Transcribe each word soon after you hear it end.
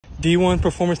D1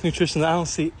 performance nutrition that I don't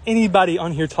see anybody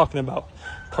on here talking about.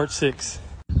 Part 6.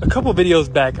 A couple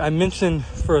videos back, I mentioned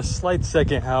for a slight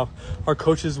second how our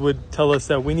coaches would tell us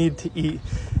that we need to eat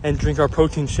and drink our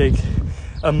protein shake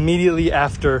immediately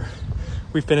after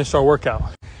we finished our workout.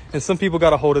 And some people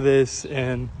got a hold of this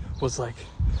and was like,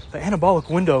 the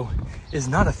anabolic window is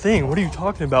not a thing. What are you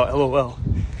talking about? LOL.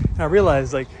 And I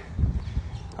realized, like,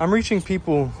 I'm reaching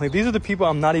people, like, these are the people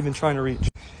I'm not even trying to reach.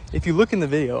 If you look in the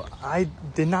video, I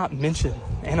did not mention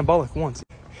anabolic once.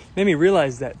 It made me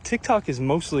realize that TikTok is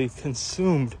mostly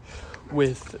consumed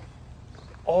with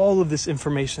all of this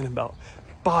information about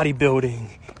bodybuilding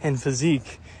and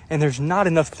physique, and there's not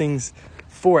enough things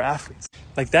for athletes.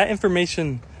 Like, that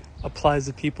information applies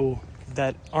to people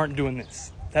that aren't doing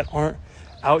this, that aren't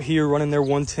out here running their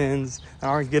 110s, that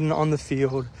aren't getting on the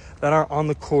field, that aren't on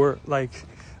the court, like,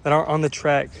 that aren't on the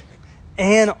track,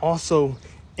 and also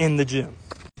in the gym.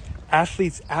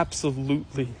 Athletes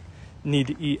absolutely need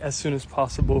to eat as soon as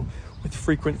possible with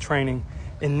frequent training,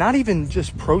 and not even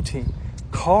just protein.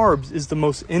 Carbs is the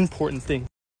most important thing.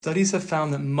 Studies have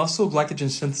found that muscle glycogen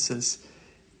synthesis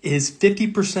is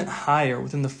 50% higher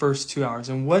within the first 2 hours.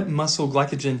 And what muscle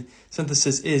glycogen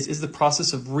synthesis is the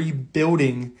process of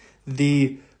rebuilding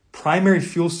the primary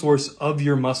fuel source of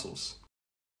your muscles.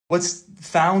 What's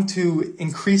found to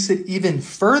increase it even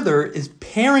further is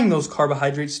pairing those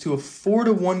carbohydrates to a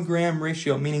 4-to-1 gram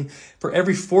ratio, meaning for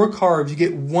every 4 carbs, you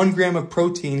get 1 gram of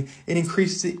protein. It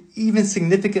increases it even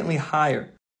significantly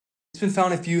higher. It's been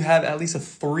found if you have at least a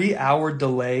 3-hour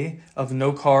delay of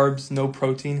no carbs, no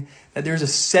protein, that there's a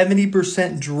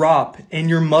 70% drop in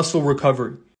your muscle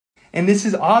recovery. And this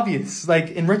is obvious. Like,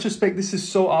 in retrospect, this is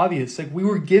so obvious. Like, we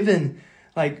were given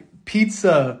like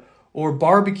pizza or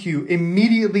barbecue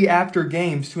immediately after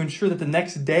games to ensure that the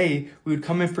next day we would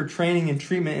come in for training and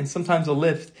treatment and sometimes a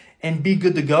lift and be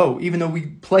good to go, even though we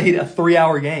played a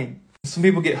 3-hour game. Some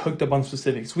people get hooked up on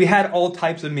specifics. We had all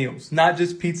types of meals, not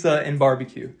just pizza and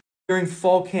barbecue. During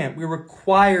fall camp, we were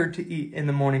required to eat in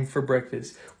the morning for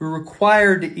breakfast. We were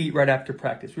required to eat right after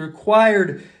practice. We were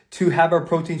required to have our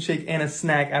protein shake and a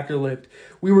snack after lift.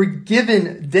 We were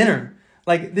given dinner.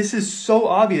 Like, this is so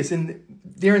obvious. And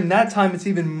during that time, it's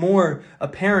even more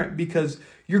apparent because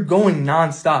you're going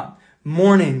nonstop.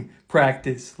 Morning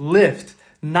practice, lift,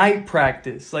 night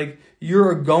practice. Like,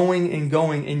 you're going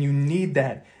and you need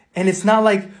that. And it's not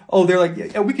like, oh, they're like,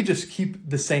 yeah, we could just keep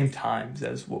the same times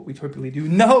as what we typically do.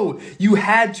 No, you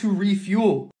had to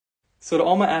refuel. So to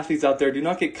all my athletes out there, do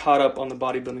not get caught up on the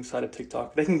bodybuilding side of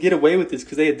TikTok. They can get away with this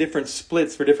because they have different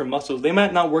splits for different muscles. They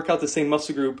might not work out the same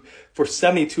muscle group for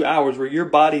 72 hours where your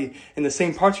body and the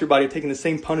same parts of your body are taking the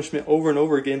same punishment over and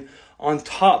over again on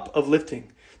top of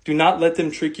lifting. Do not let them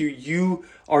trick you. You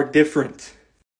are different.